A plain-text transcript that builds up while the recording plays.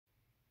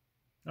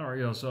All right,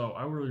 yo. So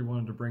I really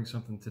wanted to bring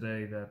something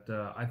today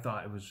that I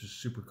thought it was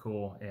just super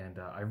cool, and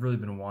I've really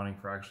been wanting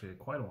for actually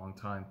quite a long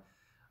time.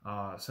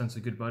 Since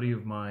a good buddy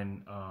of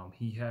mine,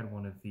 he had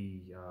one of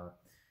the,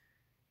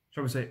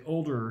 shall we say,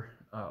 older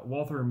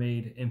Walther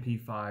made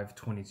MP5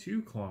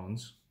 22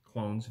 clones,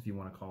 if you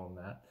want to call them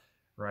that,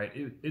 right?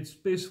 It's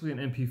basically an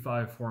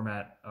MP5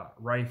 format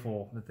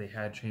rifle that they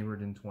had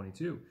chambered in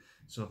 22.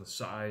 So the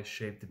size,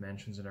 shape,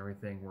 dimensions, and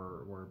everything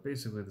were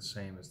basically the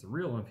same as the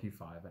real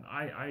MP5, and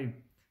I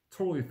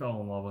totally fell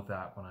in love with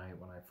that when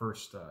I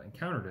first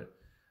encountered it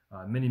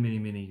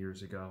many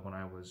years ago when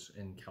I was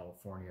in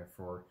California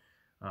for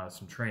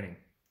some training.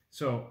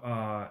 So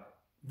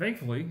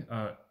thankfully,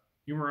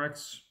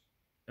 Umarex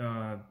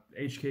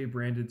HK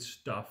branded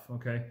stuff.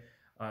 Okay,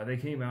 they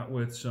came out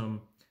with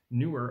some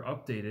newer,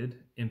 updated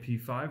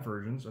MP5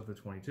 versions of the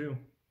 22,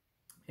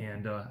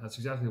 and that's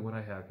exactly what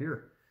I have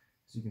here.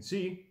 As you can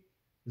see,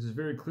 this is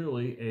very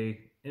clearly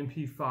a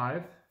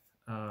MP5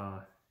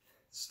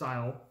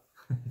 style,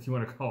 if you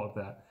want to call it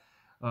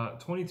that,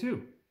 22.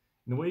 And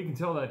the way you can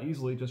tell that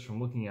easily just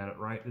from looking at it,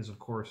 right, is of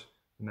course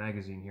the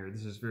magazine here.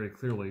 This is very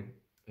clearly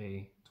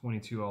a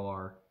 22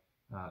 LR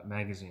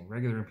magazine.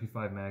 Regular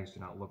MP5 mags do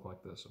not look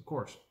like this, of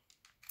course.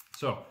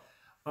 So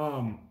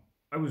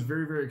I was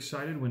very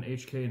excited when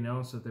HK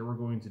announced that they were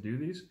going to do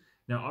these.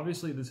 Now,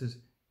 obviously, this is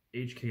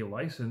HK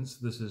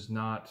licensed. This is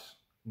not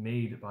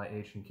made by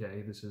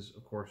H&K. This is,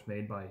 of course,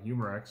 made by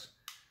Umarex,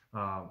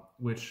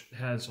 which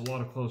has a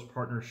lot of close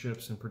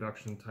partnerships and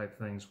production type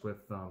things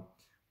with, well,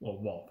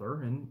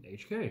 Walther and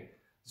HK.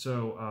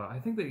 So I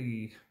think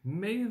they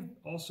may have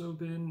also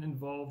been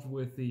involved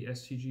with the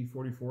STG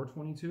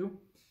 4422.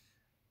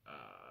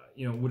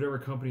 Whatever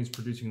company is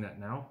producing that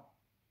now.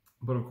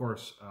 But of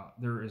course,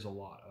 there is a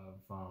lot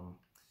of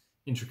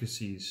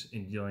intricacies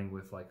in dealing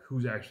with like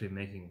who's actually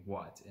making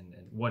what and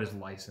what is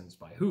licensed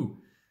by who,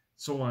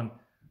 so on,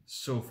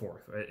 so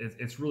forth.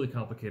 It's really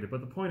complicated. But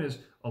the point is,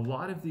 a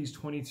lot of these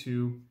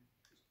 22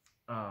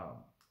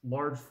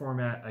 large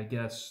format, I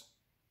guess,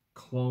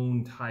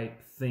 clone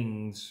type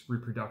things,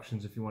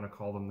 reproductions, if you want to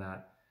call them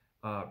that,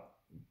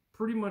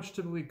 pretty much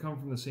typically come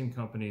from the same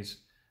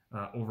companies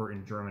over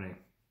in Germany.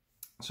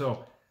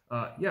 So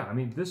yeah, I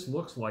mean, this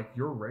looks like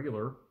your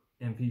regular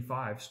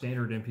MP5,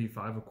 standard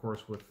MP5, of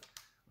course, with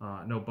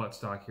no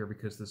buttstock here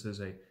because this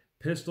is a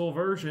pistol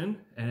version,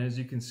 and as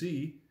you can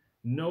see,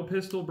 no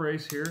pistol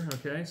brace here.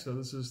 Okay, so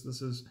this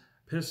is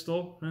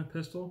pistol,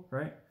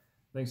 right?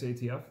 Thanks,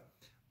 ATF.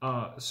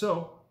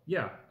 So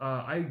yeah,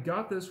 I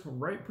got this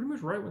pretty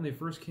much right when they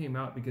first came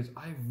out because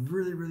I've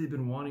really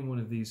been wanting one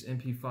of these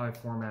MP5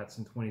 formats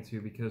in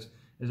 22 because,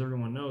 as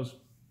everyone knows,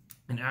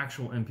 an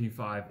actual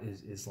MP5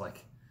 is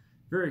like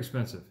very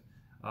expensive.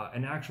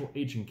 An actual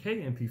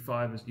H&K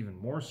MP5 is even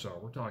more so.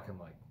 We're talking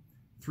like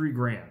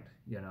 $3,000,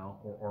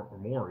 or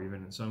more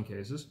even in some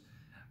cases.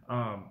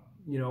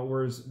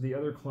 Whereas the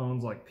other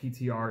clones like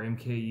PTR,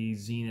 MKE,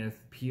 Zenith,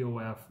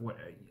 POF,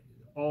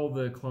 all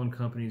the clone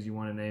companies you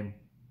want to name,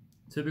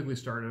 typically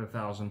start at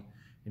 1,000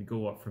 and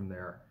go up from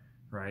there,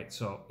 right?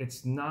 So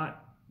it's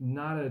not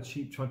a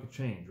cheap chunk of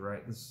change,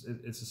 right? It's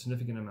a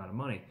significant amount of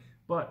money.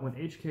 But when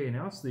HK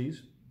announced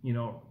these,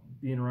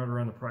 being right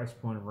around the price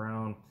point of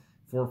around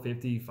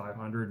 450,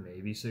 500,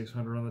 maybe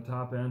 600 on the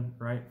top end,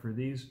 right? For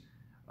these,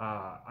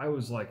 I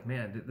was like,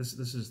 man, this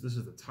is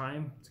the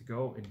time to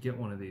go and get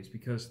one of these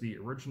because the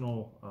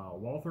original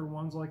Walther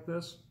ones like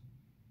this,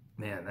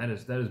 man, that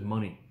is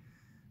money.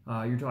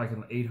 You're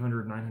talking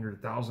 $800,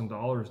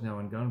 $900,000 now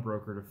in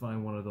Gunbroker to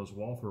find one of those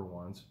Walther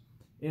ones,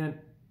 and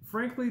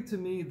frankly, to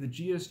me, the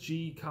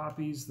GSG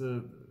copies,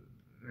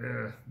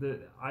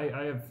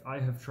 I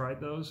have tried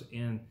those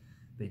and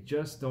they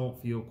just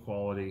don't feel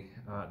quality.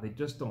 They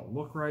just don't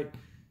look right.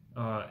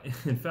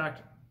 In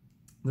fact,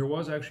 there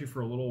was actually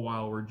for a little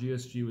while where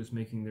GSG was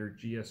making their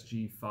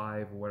GSG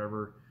 5 or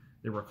whatever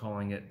they were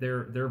calling it,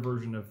 their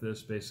version of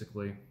this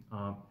basically,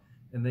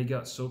 and they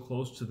got so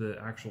close to the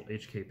actual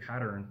HK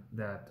pattern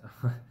that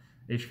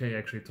HK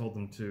actually told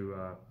them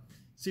to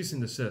cease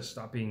and desist,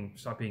 stop being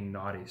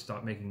naughty,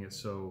 stop making it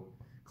so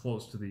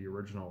close to the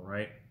original,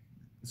 right?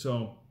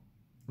 So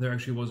there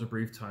actually was a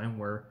brief time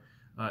where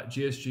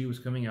GSG was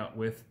coming out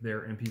with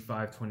their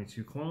MP5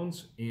 22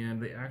 clones, and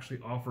they actually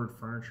offered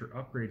furniture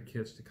upgrade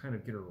kits to kind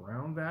of get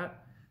around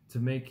that to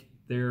make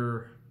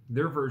their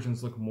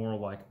versions look more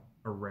like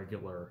a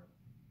regular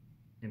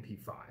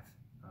MP5.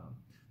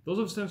 Those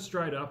have since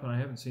dried up, and I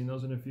haven't seen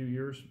those in a few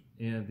years.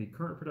 And the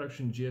current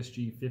production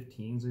GSG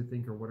 15s, I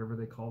think, or whatever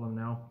they call them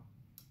now,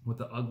 with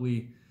the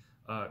ugly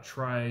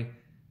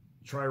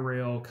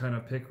tri-rail kind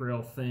of pick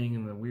rail thing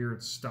and the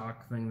weird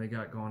stock thing they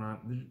got going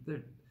on,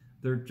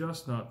 they're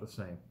just not the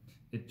same.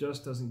 It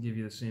just doesn't give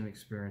you the same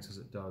experience as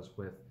it does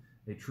with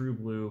a true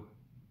blue,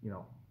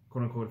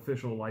 quote unquote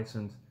official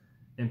licensed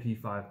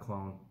MP5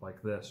 clone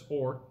like this,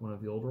 or one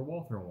of the older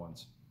Walther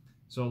ones.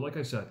 So like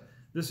I said,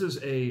 this is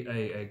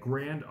a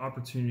grand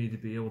opportunity to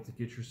be able to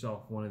get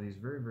yourself one of these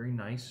very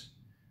nice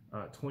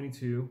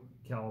 22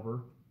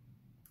 caliber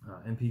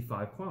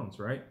MP5 clones,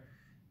 right?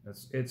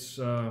 It's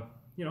a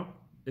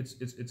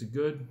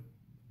good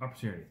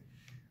opportunity.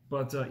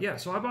 But yeah,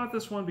 so I bought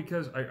this one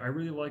because I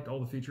really liked all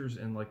the features,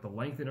 and like the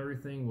length and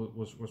everything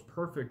was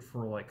perfect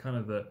for like kind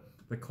of the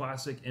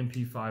classic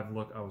MP5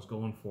 look I was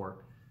going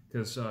for.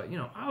 Because you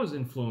know, I was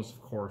influenced,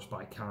 of course,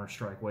 by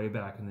Counter-Strike way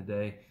back in the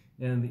day,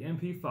 and the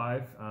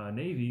MP5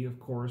 Navy, of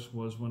course,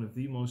 was one of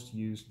the most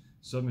used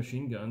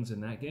submachine guns in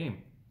that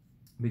game,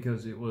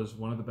 because it was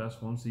one of the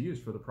best ones to use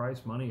for the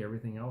price, money,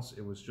 everything else.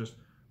 It was just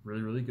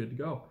really, really good to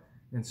go.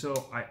 And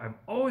so I've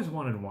always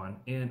wanted one,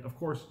 and of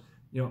course,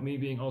 you know, me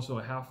being also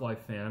a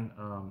Half-Life fan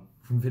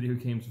from video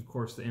games, of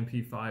course, the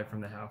MP5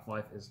 from the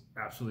Half-Life is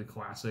absolutely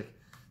classic.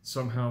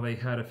 Somehow they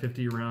had a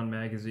 50-round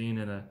magazine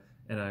and a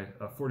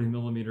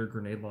 40mm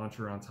grenade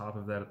launcher on top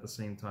of that at the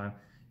same time.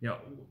 You know,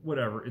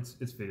 whatever, it's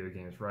video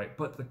games, right?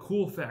 But the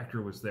cool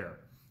factor was there.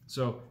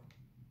 So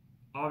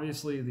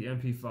obviously the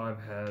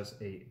MP5 has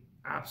a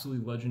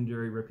absolutely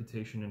legendary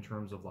reputation in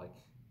terms of like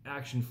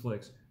action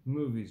flicks,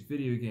 movies,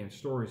 video games,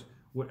 stories,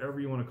 whatever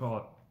you want to call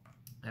it.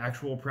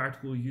 Actual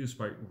practical use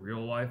by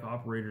real life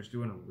operators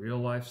doing real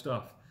life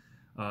stuff.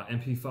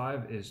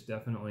 MP5 is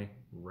definitely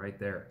right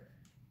there.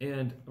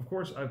 And of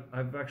course,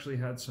 I've actually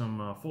had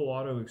some full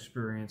auto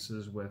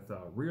experiences with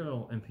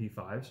real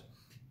MP5s,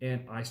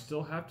 and I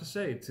still have to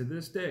say, to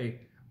this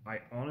day, I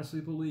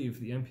honestly believe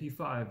the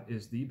MP5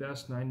 is the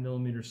best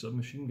 9mm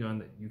submachine gun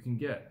that you can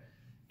get.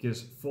 Because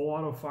full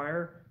auto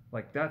fire,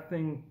 like that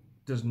thing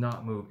does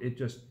not move. It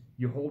just,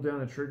 you hold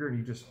down the trigger and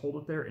you just hold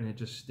it there and it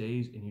just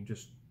stays, and you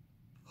just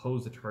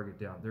hose the target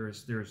down.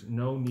 There's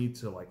no need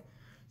to like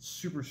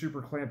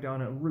super clamp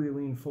down and really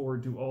lean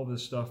forward, do all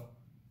this stuff.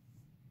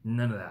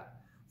 None of that.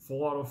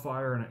 Full auto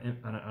fire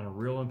on a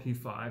real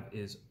MP5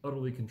 is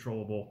utterly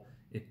controllable.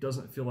 It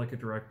doesn't feel like a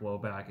direct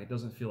blowback. It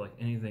doesn't feel like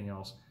anything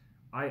else.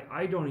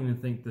 I don't even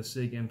think the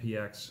SIG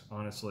MPX,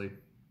 honestly,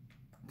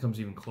 comes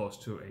even close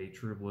to a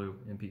true blue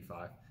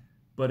MP5.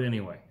 But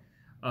anyway,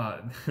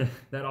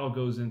 that all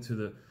goes into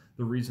the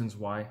reasons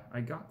why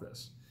I got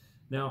this.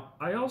 Now,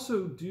 I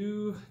also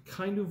do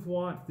kind of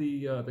want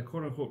the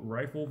quote-unquote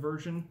rifle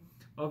version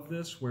of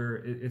this,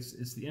 where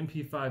it's the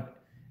MP5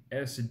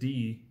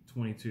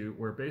 SD22,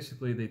 where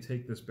basically they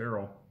take this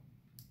barrel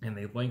and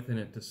they lengthen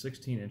it to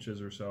 16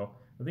 inches or so.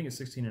 I think it's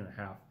 16 and a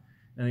half.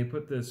 And they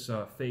put this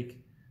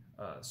fake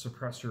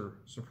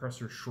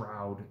suppressor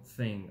shroud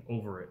thing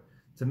over it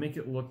to make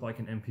it look like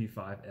an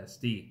MP5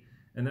 SD.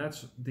 And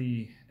that's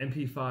the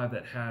MP5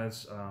 that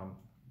has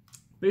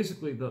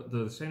basically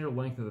the standard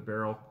length of the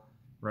barrel,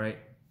 right,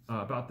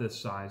 about this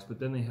size, but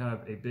then they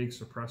have a big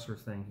suppressor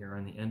thing here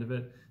on the end of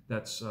it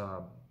that's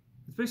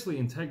it's basically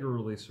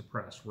integrally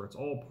suppressed, where it's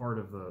all part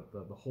of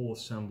the whole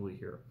assembly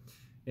here.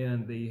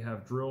 And they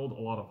have drilled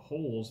a lot of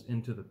holes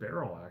into the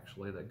barrel,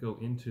 actually, that go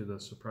into the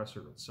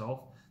suppressor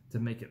itself to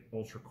make it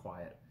ultra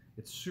quiet.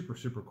 It's super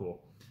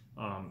cool.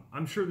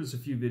 I'm sure there's a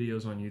few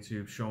videos on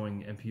YouTube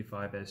showing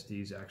MP5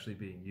 SDs actually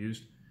being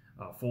used,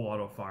 full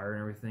auto fire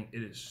and everything.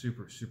 It is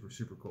super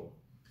cool.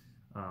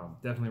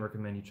 Definitely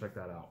recommend you check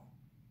that out.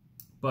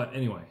 But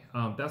anyway,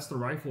 that's the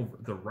rifle.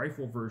 The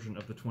rifle version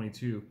of the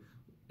 22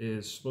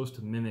 is supposed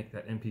to mimic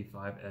that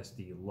MP5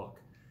 SD look.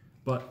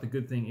 But the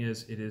good thing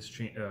is, it is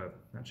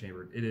not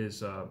chambered. It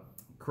is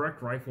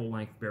correct rifle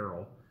length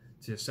barrel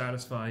to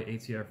satisfy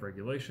ATF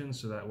regulations,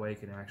 so that way it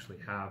can actually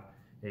have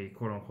a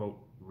quote-unquote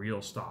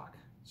real stock.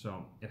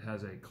 So it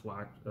has a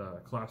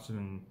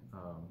collapsing,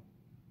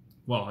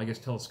 well, I guess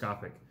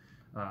telescopic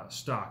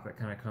stock that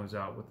kind of comes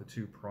out with the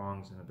two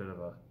prongs and a bit of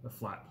a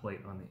flat plate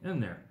on the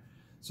end there.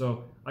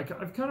 So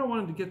I've kind of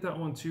wanted to get that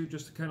one too,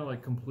 just to kind of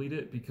like complete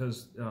it,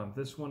 because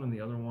this one and the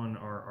other one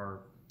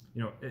are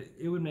you know,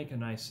 it would make a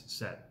nice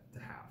set to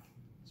have.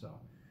 So,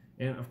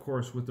 and of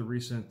course with the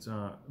recent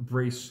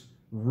brace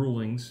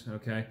rulings,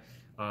 okay,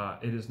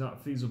 it is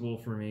not feasible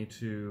for me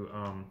to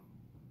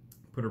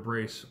put a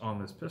brace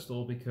on this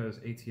pistol because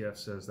ATF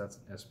says that's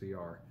an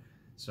SBR.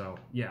 So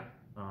yeah,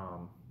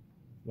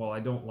 while I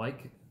don't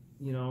like,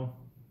 you know,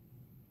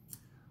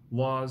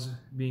 laws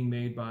being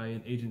made by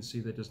an agency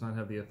that does not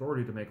have the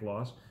authority to make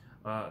laws,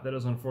 that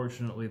is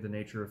unfortunately the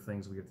nature of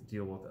things we have to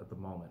deal with at the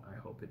moment. I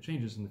hope it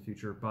changes in the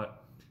future,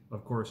 but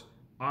of course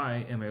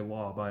I am a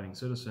law-abiding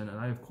citizen, and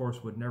I of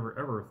course would never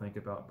ever think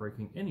about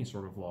breaking any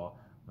sort of law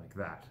like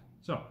that.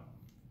 So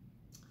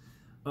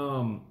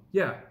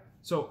yeah,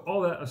 so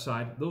all that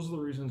aside, those are the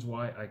reasons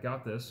why I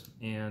got this.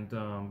 And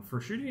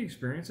for shooting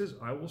experiences,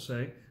 I will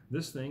say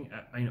this thing,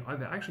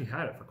 I've actually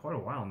had it for quite a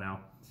while now.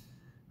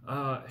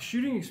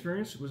 Shooting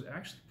experience was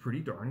actually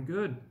pretty darn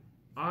good.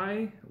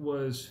 I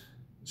was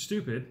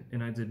stupid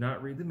and I did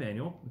not read the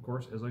manual, of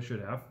course, as I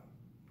should have.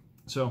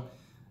 So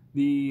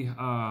the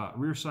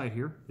rear sight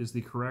here is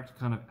the correct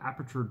kind of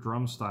aperture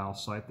drum style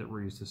sight that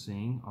we're used to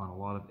seeing on a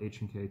lot of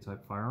H&K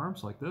type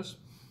firearms like this.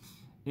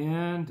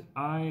 And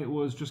I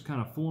was just kind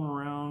of fooling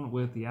around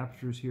with the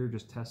apertures here,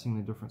 just testing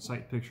the different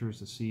sight pictures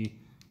to see,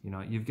 you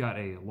know, you've got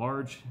a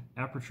large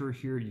aperture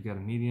here, you've got a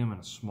medium and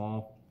a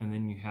small, and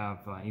then you have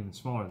even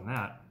smaller than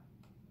that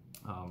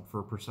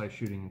for precise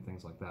shooting and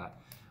things like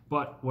that.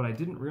 But what I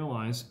didn't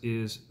realize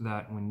is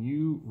that when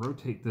you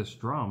rotate this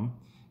drum,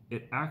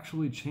 it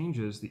actually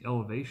changes the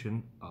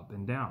elevation up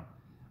and down.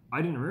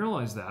 I didn't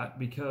realize that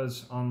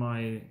because on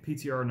my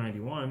PTR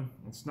 91,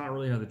 it's not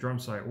really how the drum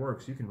sight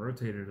works. You can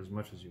rotate it as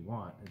much as you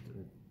want.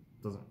 It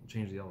doesn't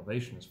change the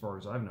elevation as far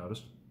as I've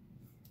noticed.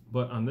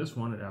 But on this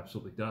one, it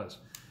absolutely does.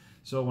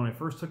 So when I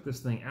first took this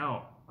thing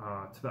out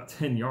to about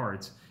 10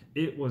 yards,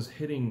 it was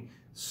hitting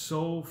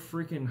so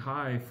freaking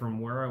high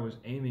from where I was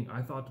aiming.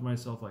 I thought to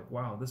myself, like,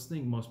 wow, this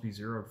thing must be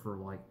zeroed for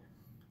like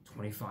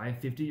 25,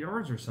 50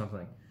 yards or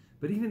something.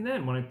 But even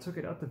then, when I took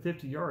it out to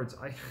 50 yards,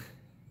 I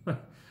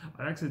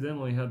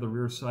accidentally had the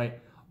rear sight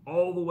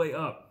all the way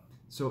up.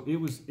 So it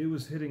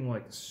was hitting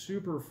like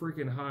super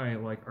freaking high,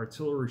 like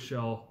artillery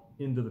shell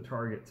into the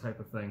target type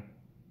of thing.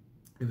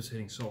 It was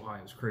hitting so high,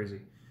 it was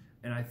crazy.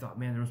 And I thought,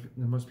 man,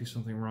 there must be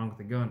something wrong with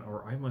the gun,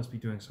 or I must be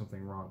doing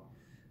something wrong.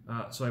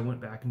 So I went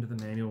back into the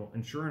manual,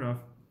 and sure enough,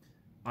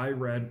 I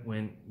read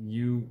when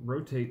you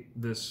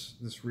rotate this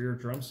rear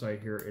drum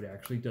sight here, it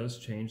actually does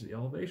change the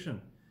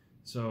elevation.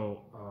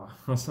 So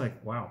I was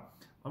like, wow,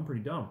 I'm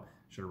pretty dumb.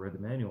 Should have read the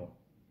manual.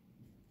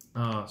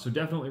 So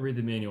definitely read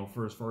the manual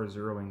for as far as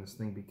zeroing this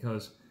thing,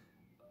 because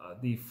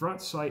the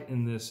front sight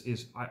in this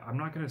is, I'm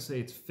not going to say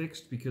it's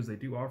fixed because they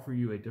do offer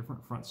you a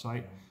different front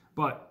sight,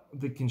 but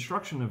the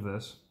construction of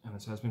this, and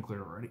this has been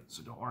cleared already,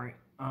 so don't worry.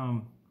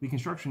 The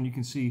construction, you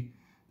can see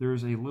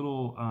there's a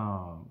little,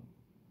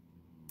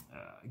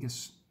 I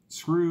guess,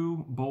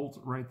 screw bolt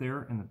right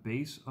there in the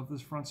base of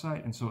this front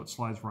sight, and so it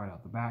slides right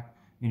out the back,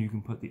 and you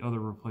can put the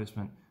other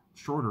replacement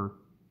shorter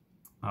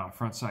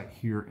front sight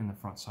here in the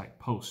front sight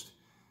post.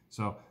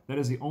 So that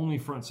is the only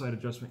front sight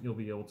adjustment you'll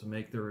be able to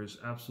make. There is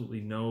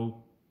absolutely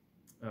no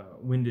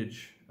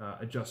windage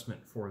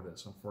adjustment for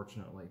this,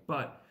 unfortunately.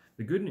 But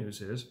the good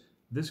news is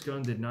this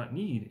gun did not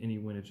need any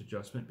windage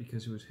adjustment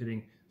because it was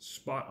hitting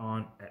spot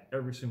on at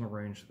every single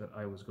range that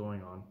I was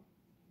going on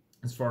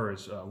as far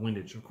as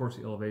windage. Of course,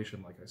 the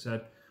elevation, like I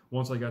said,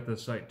 once I got the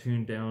sight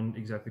tuned down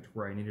exactly to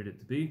where I needed it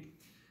to be,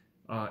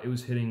 it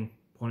was hitting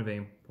point of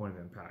aim, point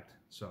of impact.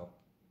 So,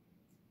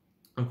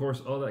 of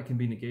course, all that can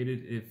be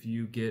negated if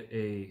you get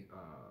a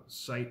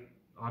sight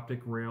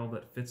optic rail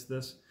that fits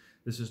this.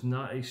 This is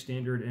not a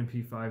standard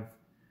MP5,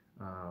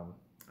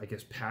 I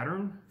guess,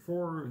 pattern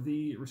for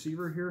the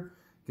receiver here,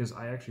 because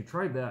I actually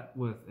tried that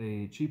with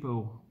a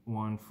cheapo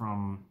one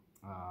from,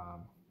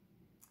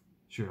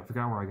 shoot, I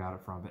forgot where I got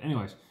it from. But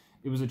anyways,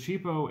 it was a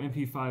cheapo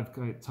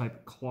MP5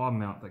 type claw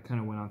mount that kind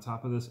of went on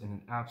top of this, and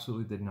it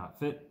absolutely did not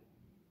fit.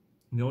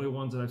 The only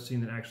ones that I've seen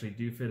that actually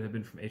do fit have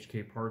been from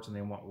HK Parts, and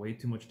they want way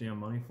too much damn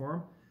money for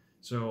them.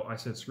 So I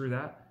said, screw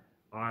that.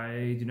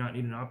 I do not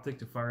need an optic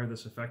to fire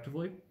this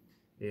effectively.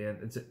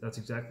 And that's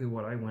exactly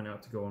what I went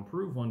out to go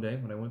improve one day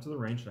when I went to the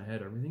range and I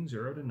had everything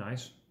zeroed and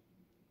nice.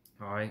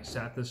 I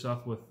sat this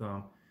up with,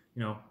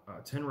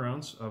 10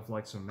 rounds of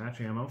like some match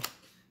ammo,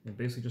 and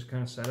basically just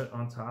kind of set it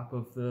on top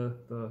of the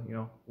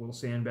little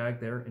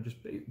sandbag there, and just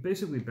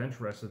basically bench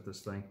rested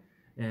this thing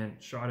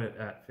and shot it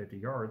at 50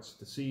 yards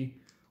to see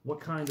what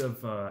kind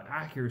of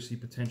accuracy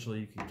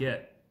potentially you could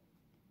get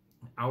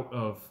out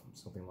of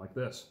something like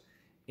this.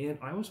 And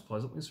I was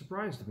pleasantly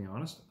surprised, to be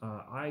honest.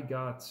 I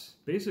got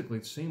basically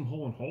the same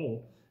hole in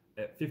hole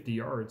at 50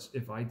 yards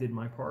if I did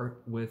my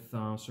part with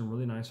some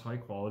really nice high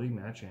quality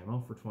match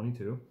ammo for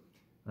 22.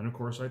 And of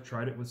course I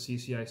tried it with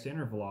CCI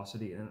standard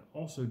velocity, and it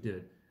also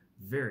did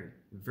very,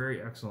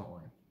 very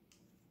excellently.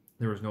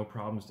 There was no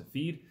problems to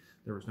feed.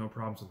 There was no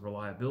problems with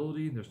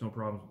reliability. There's no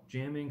problems with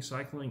jamming,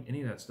 cycling,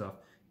 any of that stuff.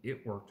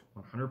 It worked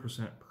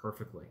 100%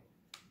 perfectly.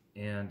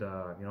 And,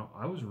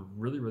 I was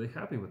really, really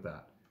happy with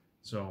that.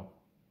 So,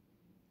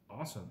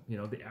 awesome.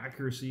 The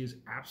accuracy is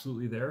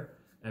absolutely there.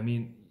 I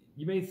mean,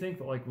 you may think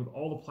that, like, with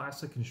all the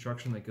plastic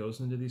construction that goes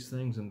into these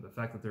things and the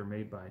fact that they're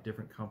made by a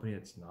different company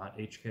that's not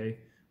HK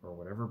or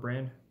whatever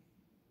brand,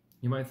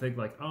 you might think,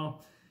 like, oh,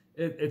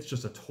 it's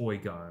just a toy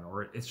gun,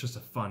 or it's just a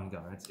fun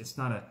gun. It's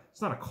not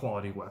a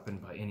quality weapon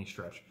by any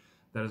stretch.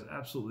 That is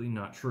absolutely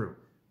not true.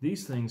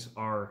 These things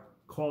are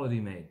quality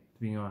made, to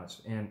be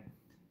honest. And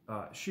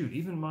shoot,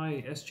 even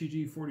my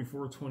SGG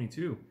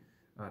 4422,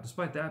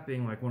 despite that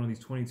being like one of these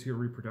 22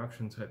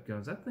 reproduction type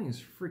guns, that thing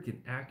is freaking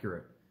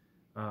accurate.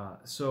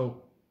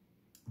 So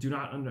do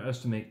not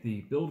underestimate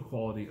the build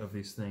quality of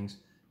these things,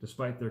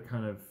 despite their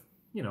kind of,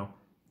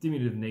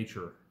 diminutive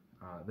nature.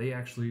 They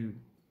actually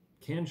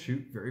can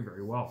shoot very,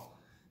 very well.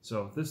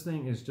 So this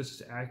thing is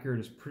just as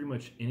accurate as pretty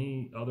much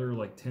any other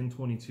like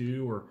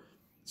 1022 or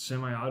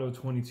semi-auto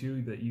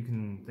 22 that you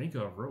can think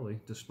of, really,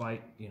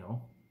 despite,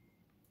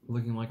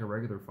 looking like a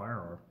regular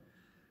firearm.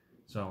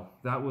 So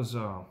that was,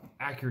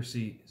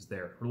 accuracy is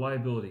there,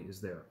 reliability is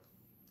there.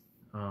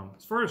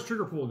 As far as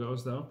trigger pull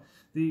goes, though,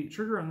 the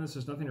trigger on this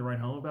is nothing to write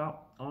home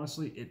about.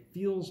 Honestly, it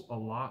feels a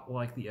lot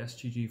like the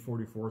SGG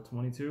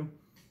 4422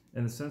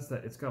 in the sense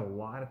that it's got a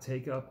lot of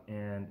take up,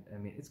 and I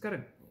mean, it's got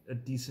a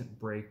decent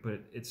break,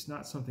 but it's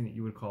not something that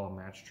you would call a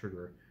match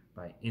trigger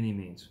by any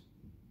means.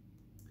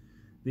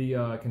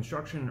 The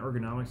construction and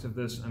ergonomics of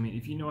this, I mean,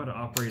 if you know how to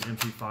operate an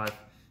MP5,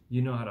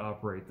 you know how to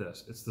operate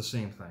this. It's the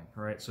same thing,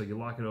 all right? So you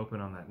lock it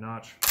open on that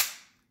notch,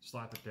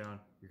 slap it down,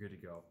 you're good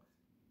to go.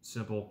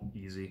 Simple,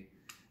 easy.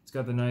 It's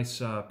got the nice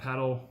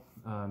paddle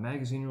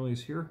magazine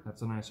release here.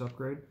 That's a nice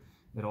upgrade.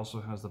 It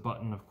also has the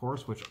button, of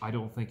course, which I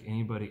don't think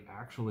anybody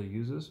actually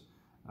uses.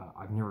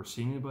 I've never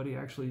seen anybody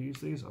actually use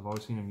these. I've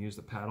always seen them use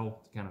the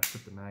paddle to kind of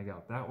put the mag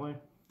out that way.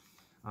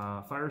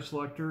 Fire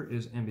selector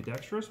is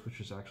ambidextrous, which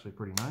is actually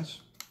pretty nice.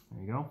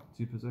 There you go,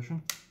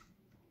 2-position.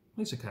 At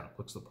least it kind of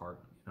looks the part,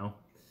 you know.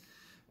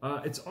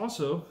 It's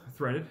also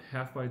threaded,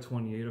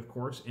 1/2x28, of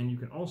course, and you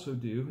can also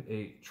do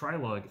a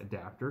tri-lug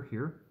adapter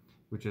here,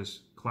 which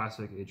is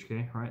classic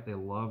HK, right? They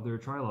love their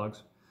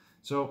tri-lugs.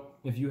 So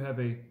if you have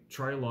a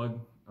tri-lug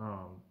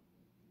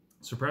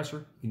suppressor,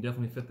 you can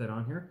definitely fit that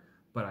on here.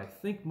 But I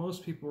think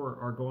most people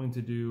are going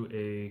to do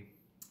a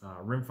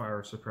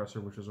rimfire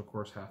suppressor, which is of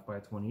course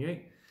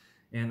 1/2x28,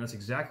 and that's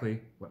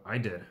exactly what I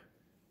did.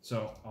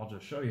 So I'll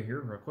just show you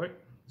here real quick.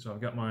 So I've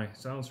got my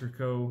Silencer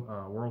Co.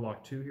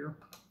 Warlock 2 here.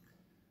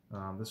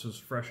 This was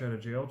fresh out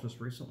of jail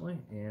just recently,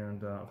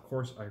 and of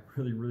course I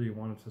really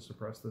wanted to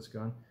suppress this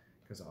gun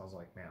because I was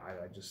like, man,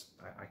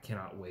 I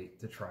cannot wait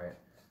to try it.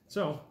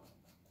 So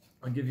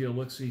I'll give you a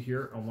look-see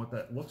here on what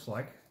that looks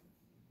like,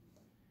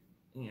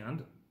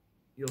 and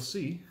you'll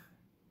see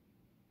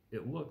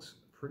it looks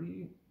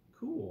pretty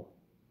cool.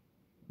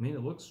 I mean,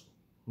 it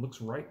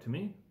looks right to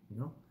me, you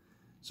know.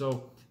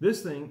 So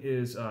this thing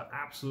is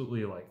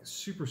absolutely like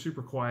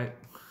super quiet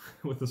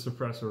with the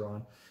suppressor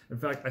on. In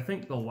fact, I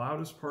think the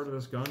loudest part of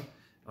this gun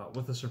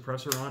with the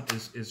suppressor on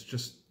is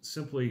just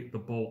simply the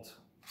bolt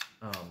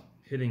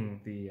hitting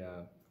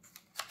the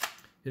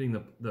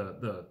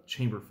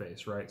chamber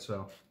face, right?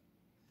 So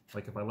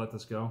like if I let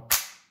this go,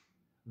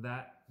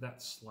 that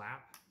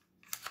slap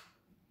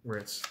where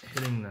it's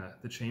hitting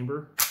the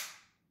chamber,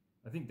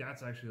 I think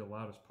that's actually the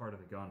loudest part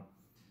of the gun.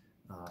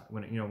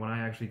 When I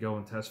actually go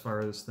and test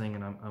fire this thing,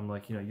 and I'm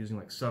like, you know, using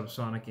like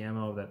subsonic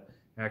ammo that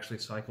actually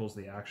cycles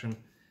the action,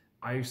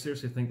 I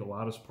seriously think the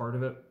loudest part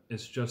of it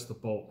is just the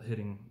bolt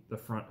hitting the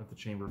front of the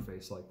chamber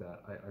face like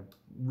that. I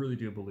really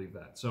do believe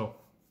that. So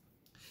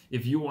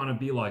if you want to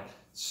be like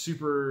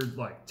super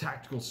like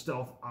tactical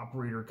stealth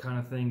operator kind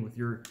of thing with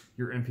your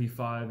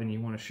MP5 and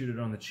you want to shoot it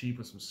on the cheap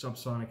with some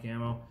subsonic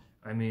ammo,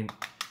 I mean,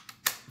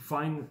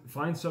 find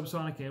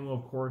subsonic ammo,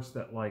 of course,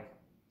 that like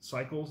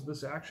cycles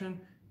this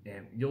action,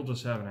 and you'll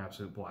just have an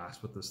absolute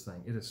blast with this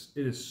thing. It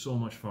is so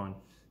much fun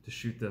to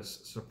shoot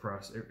this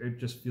suppressed. It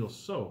just feels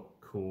so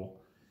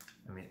cool.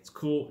 I mean, it's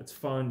cool, it's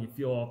fun, you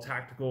feel all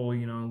tactical,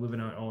 you know, living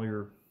out all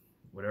your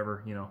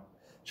whatever, you know,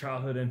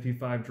 childhood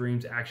MP5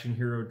 dreams, action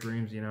hero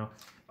dreams, you know.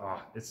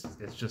 It's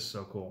just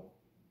so cool.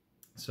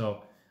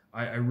 So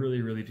I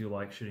really do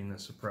like shooting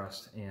this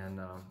suppressed, and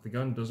the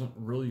gun doesn't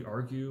really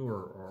argue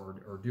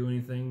or do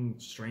anything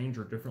strange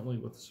or differently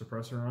with the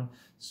suppressor on.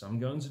 Some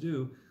guns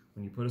do.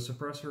 When you put a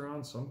suppressor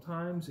on,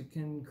 sometimes it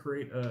can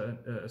create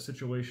a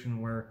situation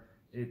where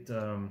it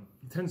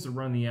tends to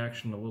run the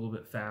action a little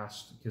bit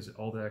fast because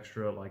all the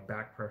extra like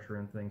back pressure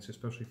and things,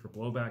 especially for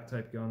blowback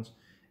type guns,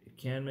 it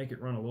can make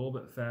it run a little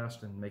bit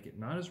fast and make it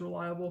not as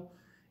reliable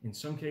in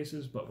some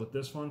cases. But with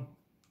this one,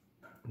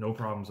 no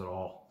problems at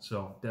all.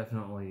 So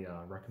definitely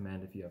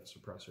recommend if you have a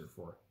suppressor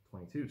for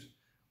 22s.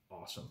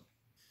 Awesome.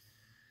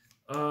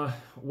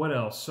 What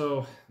else?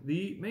 So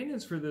the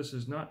maintenance for this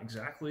is not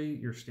exactly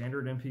your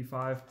standard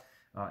MP5.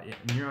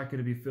 You're not going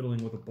to be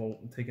fiddling with a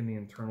bolt and taking the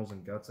internals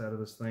and guts out of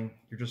this thing.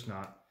 You're just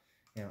not.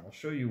 And I'll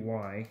show you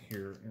why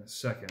here in a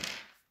second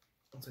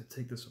once I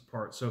take this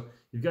apart. So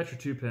you've got your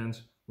 2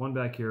 pins, one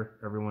back here,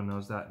 everyone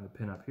knows that, and the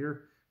pin up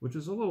here, which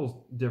is a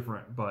little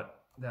different,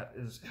 but that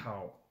is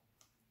how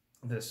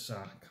this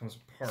comes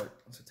apart.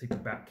 Let's take the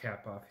back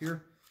cap off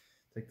here,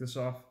 take this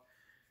off,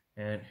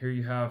 and here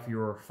you have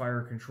your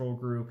fire control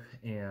group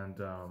and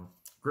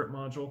grip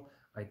module.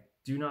 I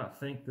do not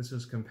think this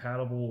is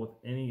compatible with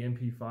any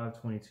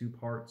MP5 22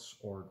 parts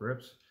or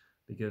grips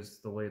because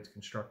the way it's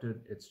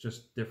constructed, it's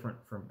just different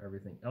from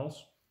everything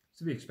else. It's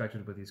to be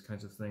expected with these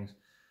kinds of things.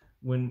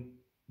 When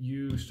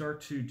you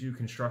start to do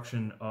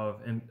construction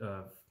of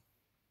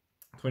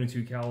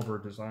 22 caliber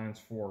designs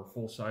for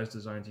full size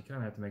designs, you kind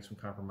of have to make some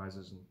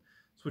compromises and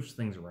switch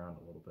things around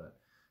a little bit.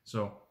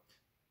 So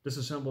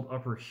disassembled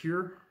upper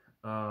here,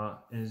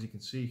 and as you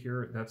can see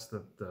here, that's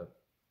the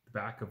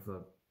back of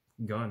the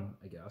gun,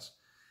 I guess.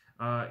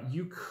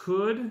 You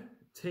could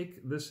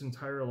take this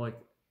entire like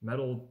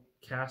metal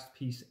cast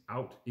piece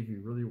out if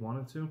you really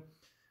wanted to.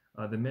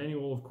 The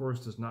manual, of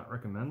course, does not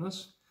recommend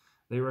this.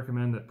 They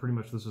recommend that pretty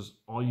much this is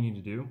all you need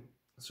to do.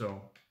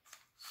 So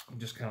you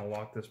just kind of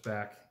lock this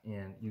back,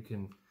 and you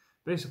can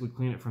basically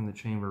clean it from the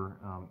chamber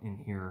in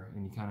here,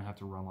 and you kind of have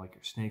to run like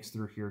your snakes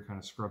through here, kind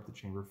of scrub the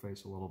chamber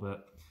face a little bit.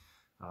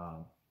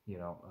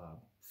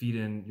 Feed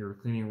in your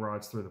cleaning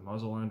rods through the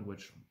muzzle end,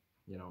 which,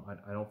 you know,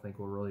 I don't think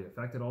will really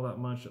affect it all that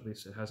much. At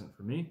least it hasn't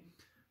for me.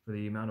 For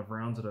the amount of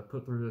rounds that I've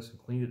put through this and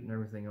cleaned it and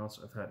everything else,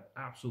 I've had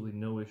absolutely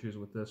no issues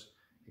with this.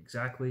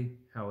 Exactly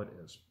how it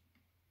is.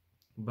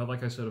 But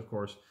like I said, of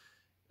course,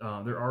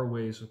 there are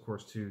ways, of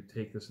course, to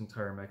take this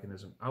entire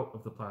mechanism out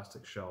of the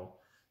plastic shell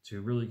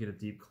to really get a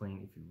deep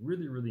clean if you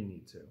really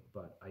need to.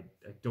 But I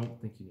don't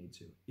think you need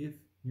to if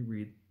you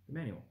read the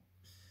manual.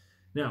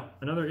 Now,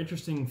 another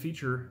interesting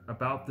feature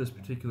about this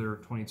particular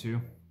 22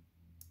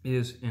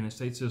 is, and it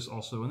states this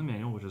also in the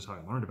manual, which is how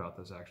I learned about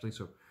this actually,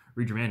 so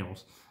read your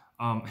manuals.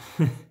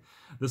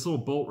 This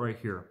little bolt right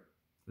here,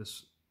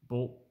 this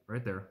bolt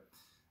right there,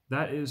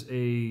 that is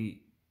a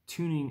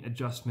tuning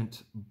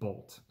adjustment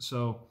bolt.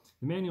 So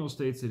the manual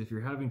states that if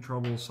you're having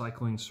trouble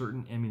cycling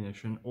certain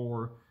ammunition,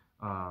 or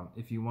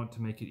if you want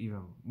to make it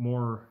even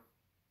more,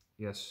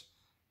 yes,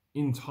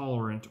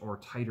 intolerant or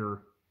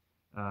tighter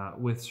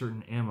with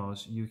certain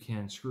ammos, you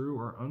can screw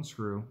or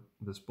unscrew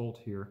this bolt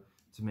here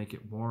to make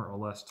it more or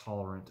less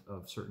tolerant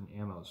of certain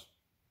ammos.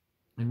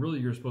 And really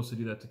you're supposed to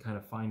do that to kind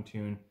of fine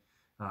tune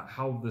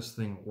how this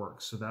thing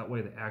works. So that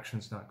way the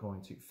action's not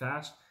going too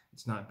fast,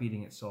 it's not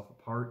beating itself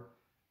apart.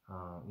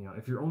 You know,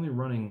 if you're only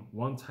running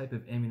one type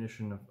of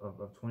ammunition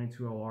of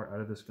 22 LR out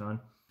of this gun,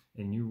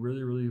 and you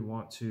really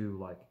want to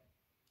like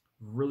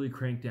really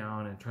crank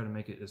down and try to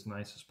make it as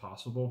nice as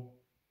possible,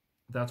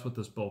 that's what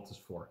this bolt is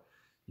for.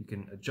 You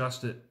can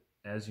adjust it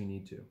as you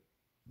need to.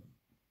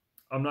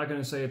 I'm not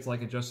going to say it's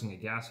like adjusting a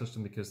gas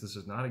system, because this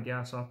is not a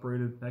gas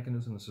operated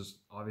mechanism. This is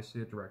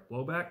obviously a direct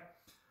blowback,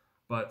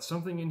 but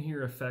something in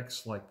here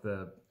affects like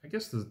I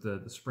guess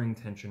the spring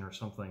tension or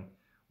something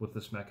with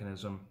this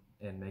mechanism,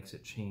 and makes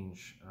it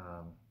change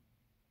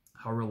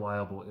how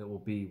reliable it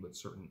will be with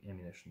certain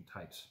ammunition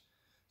types.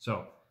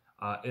 So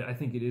I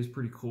think it is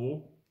pretty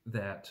cool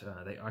that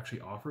they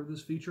actually offer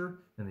this feature,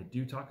 and they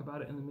do talk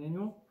about it in the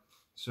manual.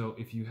 So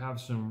if you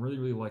have some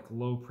really like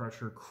low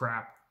pressure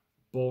crap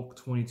bulk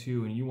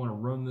 22 and you want to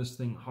run this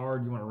thing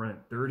hard, you want to run it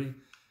dirty,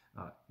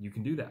 you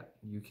can do that.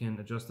 You can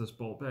adjust this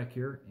bolt back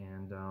here,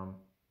 and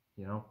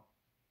you know,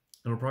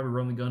 it'll probably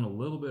run the gun a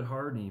little bit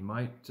hard, and you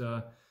might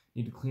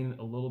need to clean it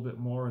a little bit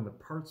more, and the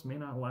parts may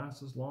not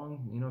last as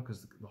long, you know,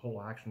 because the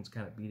whole action's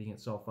kind of beating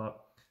itself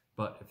up.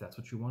 But if that's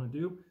what you want to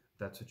do,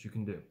 that's what you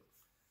can do.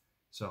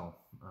 So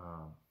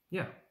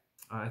yeah,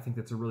 I think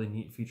that's a really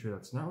neat feature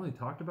that's not really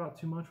talked about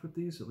too much with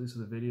these, at least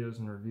in the videos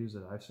and reviews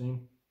that I've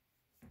seen.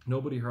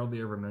 Nobody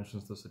hardly ever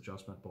mentions this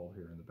adjustment bolt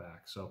here in the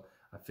back, so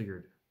I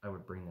figured I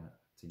would bring that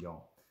to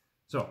y'all.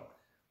 So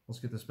let's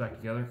get this back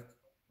together.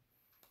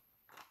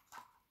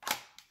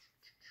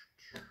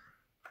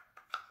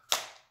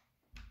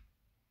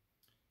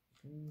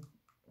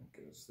 That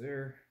goes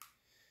there,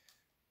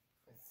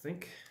 I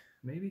think,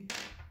 maybe.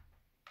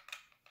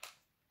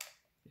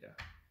 Yeah.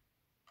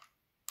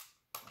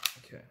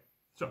 Okay,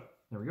 so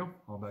there we go,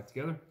 all back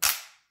together.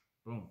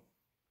 Boom.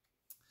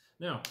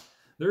 Now,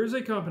 there is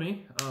a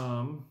company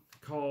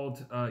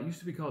called, used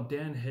to be called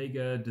Dan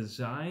Haga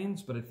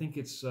Designs, but I think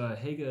it's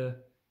Haga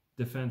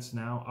Defense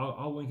now.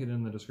 I'll link it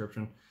in the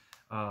description.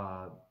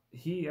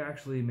 He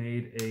actually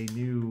made a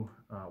new,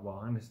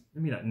 well, I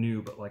mean not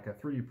new, but like a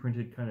 3D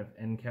printed kind of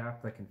end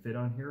cap that can fit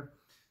on here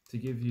to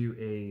give you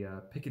a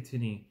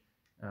Picatinny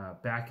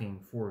backing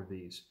for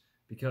these.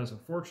 Because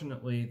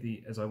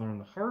unfortunately, as I learned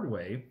the hard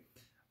way,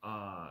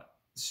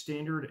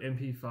 standard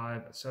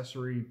MP5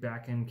 accessory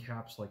back end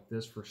caps like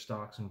this for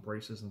stocks and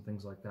braces and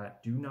things like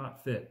that do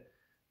not fit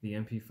the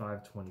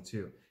MP5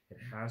 22. It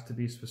has to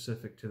be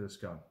specific to this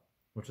gun,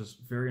 which is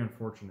very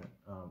unfortunate.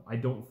 I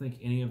don't think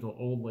any of the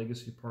old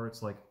legacy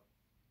parts, like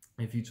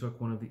if you took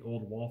one of the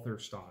old Walther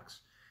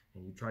stocks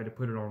and you tried to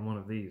put it on one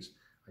of these,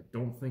 I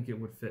don't think it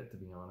would fit, to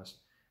be honest.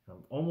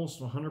 I'm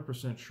almost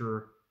 100%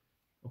 sure,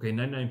 okay,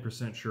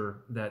 99%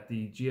 sure that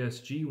the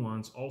GSG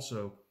ones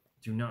also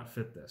do not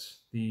fit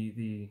this.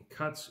 The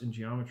cuts and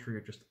geometry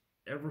are just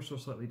ever so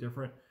slightly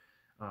different.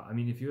 I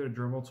mean, if you had a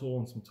Dremel tool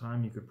and some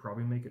time, you could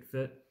probably make it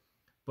fit,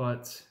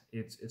 but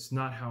it's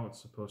not how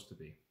it's supposed to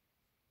be.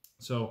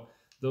 So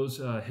those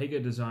Haga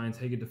Designs,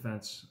 Haga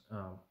Defense,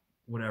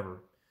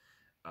 whatever,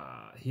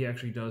 he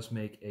actually does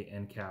make a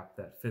end cap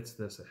that fits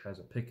this. It has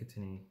a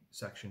Picatinny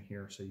section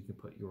here, so you can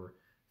put your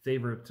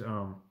favorite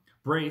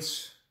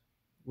brace,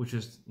 which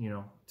is, you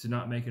know, to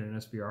not make it an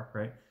SBR,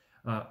 right?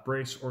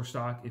 Brace or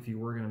stock if you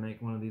were going to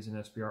make one of these in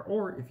SBR,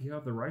 or if you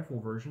have the rifle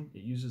version,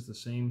 it uses the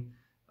same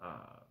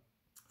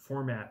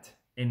format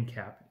end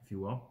cap, if you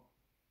will.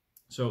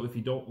 So if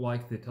you don't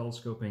like the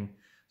telescoping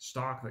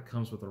stock that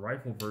comes with the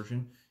rifle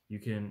version, you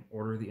can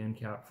order the end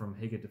cap from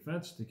Haga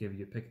Defense to give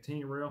you a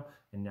Picatinny rail,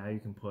 and now you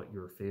can put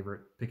your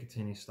favorite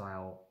Picatinny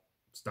style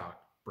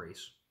stock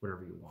brace,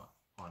 whatever you want,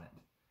 on it.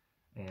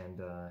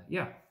 And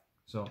yeah,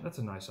 so that's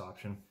a nice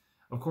option.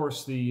 Of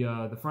course,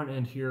 the front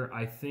end here,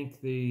 I think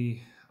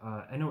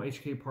I know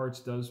HK Parts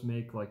does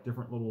make like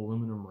different little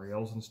aluminum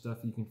rails and stuff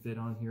you can fit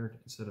on here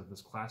instead of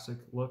this classic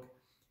look,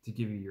 to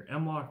give you your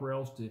M-LOK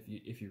rails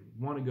if you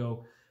want to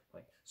go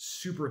like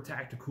super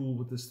tactical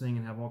with this thing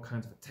and have all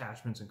kinds of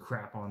attachments and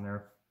crap on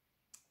there.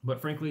 But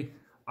frankly,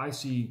 I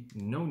see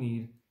no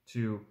need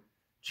to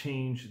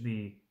change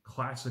the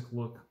classic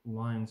look,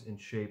 lines, and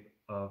shape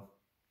of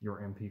your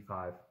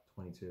MP5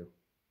 22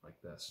 like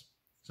this.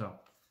 So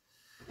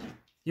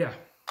yeah,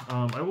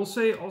 I will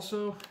say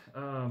also,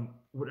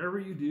 whatever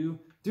you do,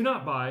 do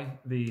not buy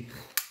the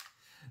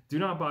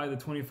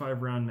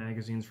 25 round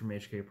magazines from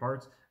HK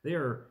Parts. They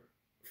are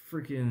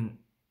freaking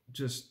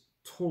just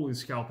totally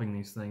scalping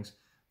these things.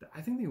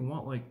 I think they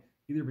want like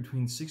either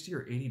between $60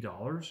 or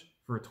 $80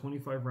 for a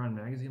 25 round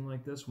magazine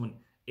like this, when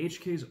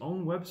HK's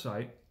own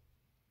website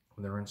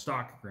when they're in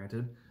stock,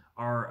 granted,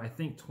 are I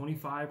think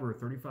 $25 or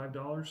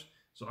 $35.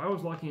 So I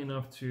was lucky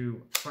enough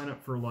to sign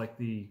up for like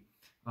the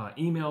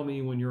email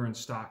me when you're in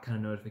stock kind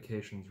of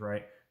notifications,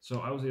 right? So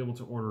I was able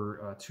to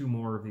order 2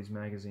 more of these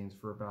magazines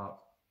for about,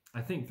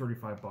 I think,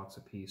 35 bucks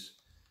a piece.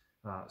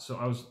 So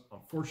I was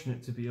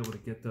fortunate to be able to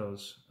get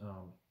those,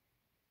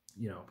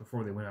 you know,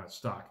 before they went out of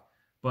stock.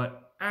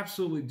 But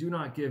absolutely do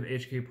not give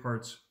HK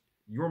Parts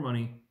your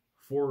money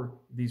for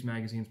these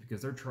magazines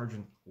because they're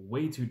charging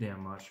way too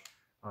damn much.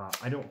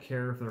 I don't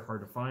care if they're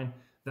hard to find.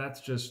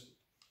 That's just,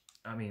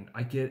 I mean,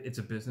 I get it's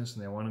a business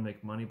and they want to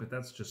make money, but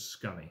that's just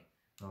scummy,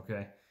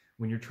 okay?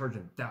 When you're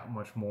charging that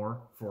much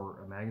more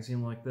for a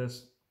magazine like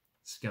this,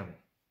 scummy,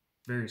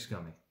 very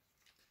scummy.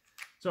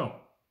 So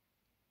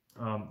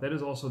that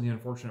is also the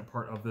unfortunate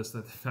part of this,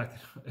 that the fact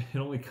that it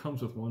only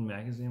comes with 1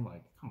 magazine.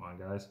 Like, come on,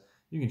 guys,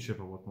 you can ship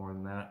it with more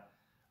than that.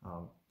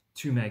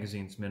 2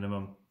 magazines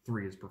minimum,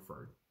 3 is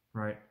preferred,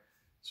 right?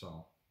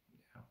 So,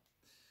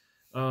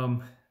 yeah.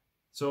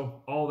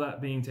 So all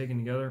that being taken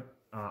together,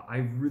 I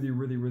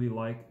really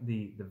like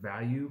the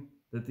value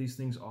that these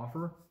things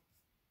offer,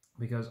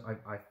 because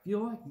I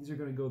feel like these are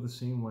going to go the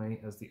same way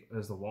as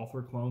the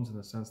Walther clones, in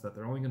the sense that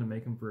they're only going to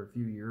make them for a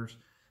few years,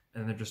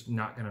 and they're just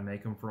not going to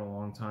make them for a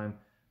long time,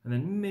 and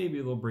then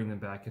maybe they'll bring them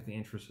back if the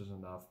interest is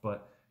enough.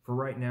 But for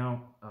right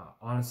now,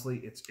 honestly,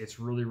 it's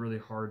really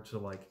hard to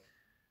like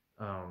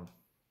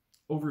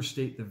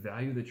overstate the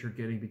value that you're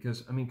getting,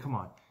 because I mean, come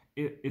on.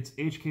 It's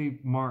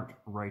HK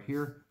marked right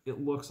here. It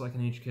looks like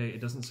an HK.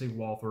 It doesn't say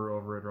Walther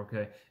over it,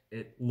 okay?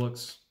 It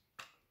looks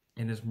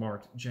and is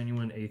marked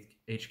genuine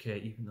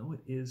HK, even though it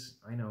is,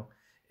 I know,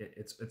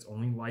 it's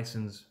only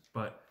licensed,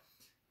 but,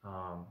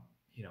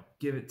 you know,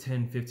 give it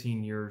 10,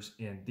 15 years,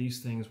 and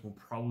these things will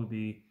probably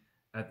be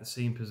at the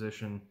same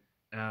position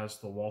as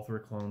the Walther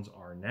clones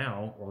are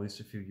now, or at least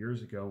a few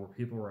years ago, where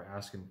people were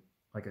asking,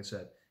 like I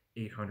said,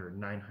 800,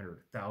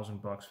 900,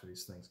 1,000 bucks for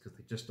these things because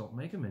they just don't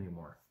make them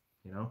anymore,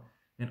 you know?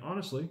 And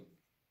honestly,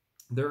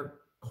 they're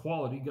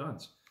quality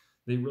guns.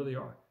 They really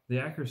are. The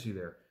accuracy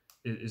there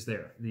is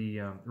there.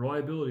 The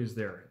reliability is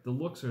there. The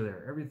looks are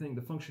there. Everything,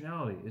 the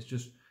functionality is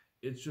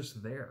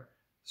just there.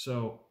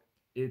 So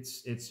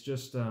it's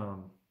just,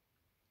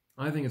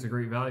 I think it's a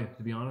great value,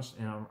 to be honest.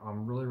 And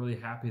I'm really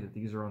happy that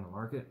these are on the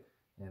market,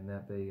 and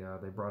that they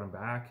brought them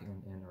back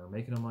and are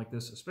making them like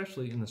this,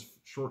 especially in this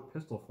short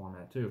pistol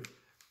format too.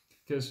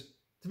 Because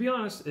to be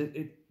honest,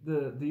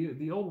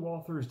 the old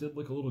Walthers did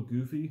look a little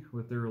goofy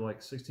with their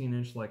like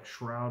 16-inch like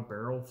shroud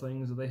barrel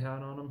things that they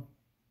had on them.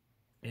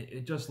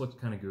 It just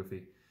looked kind of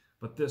goofy.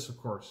 But this, of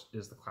course,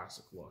 is the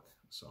classic look.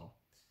 So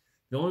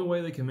the only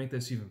way they can make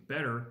this even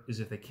better is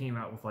if they came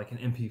out with like an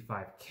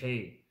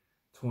MP5K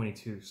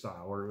 22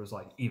 style, where it was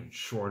like even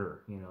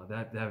shorter. You know,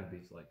 that would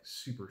be like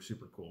super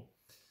cool.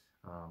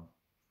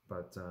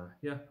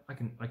 Yeah, I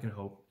can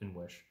hope and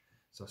wish.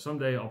 So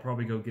someday I'll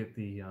probably go get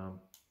the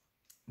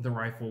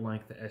rifle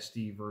length, the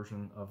SD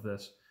version of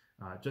this,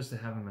 just to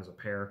have them as a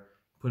pair,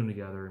 put them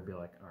together and be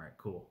like, all right,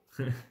 cool.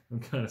 I'm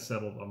kind of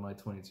settled on my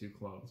 22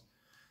 clones.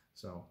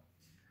 So,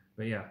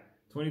 but yeah,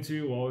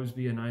 22 will always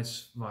be a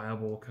nice,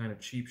 viable, kind of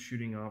cheap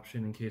shooting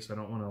option in case I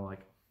don't want to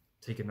like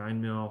take a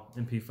 9mm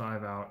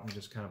MP5 out and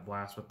just kind of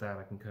blast with that.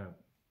 I can kind of,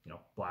 you know,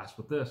 blast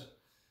with this.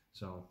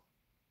 So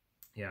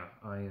yeah,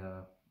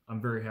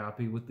 I'm very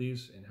happy with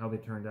these and how they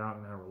turned out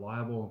and how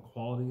reliable and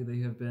quality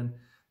they have been.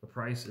 The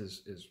price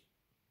is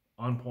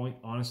on point.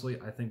 Honestly,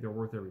 I think they're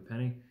worth every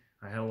penny.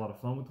 I had a lot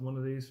of fun with one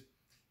of these.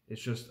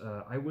 It's just,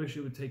 I wish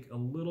it would take a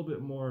little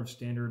bit more of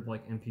standard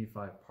like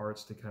MP5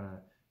 parts to kind of,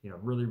 you know,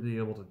 really be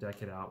able to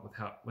deck it out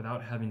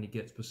without having to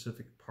get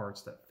specific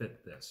parts that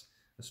fit this,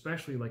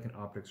 especially like an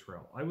optics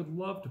rail. I would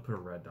love to put a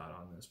red dot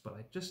on this, but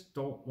I just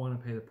don't want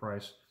to pay the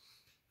price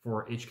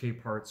for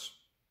HK Parts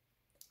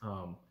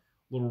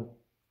little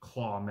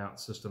claw mount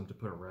system to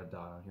put a red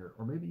dot on here,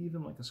 or maybe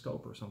even like a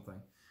scope or something,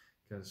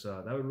 because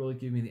that would really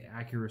give me the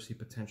accuracy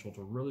potential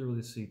to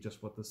really see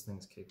just what this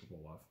thing's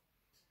capable of.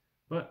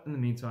 But in the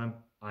meantime,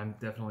 I'm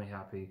definitely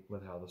happy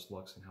with how this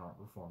looks and how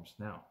it performs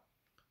now.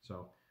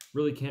 So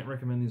really can't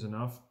recommend these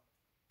enough.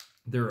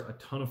 They're a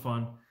ton of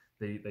fun.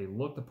 They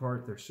look the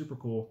part. They're super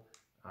cool.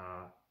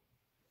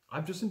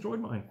 I've just enjoyed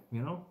mine,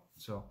 you know?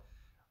 So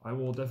I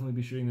will definitely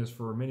be shooting this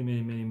for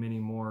many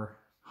more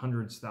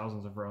hundreds,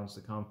 thousands of rounds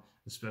to come,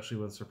 especially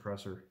with a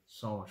suppressor.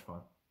 So much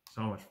fun.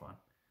 So much fun.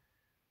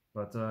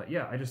 But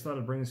yeah, I just thought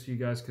I'd bring this to you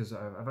guys because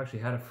I've actually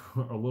had it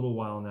for a little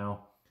while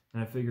now.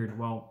 And I figured,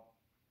 well,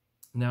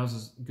 now's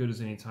as good as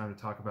any time to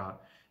talk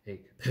about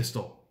a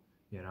pistol,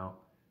 you know?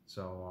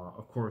 So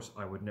of course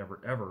I would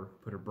never ever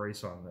put a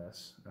brace on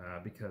this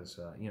because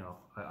you know,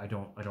 I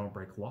don't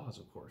break laws,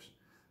 of course.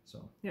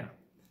 So yeah.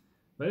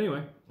 But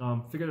anyway,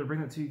 figured I'd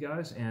bring that to you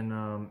guys,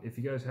 and if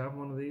you guys have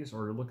one of these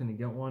or you're looking to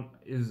get one,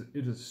 it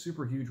is a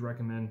super huge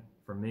recommend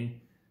from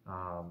me.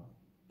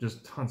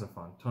 Just tons of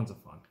fun.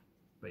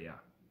 But yeah,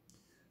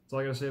 that's all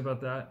I gotta say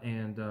about that,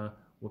 and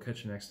we'll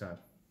catch you next time.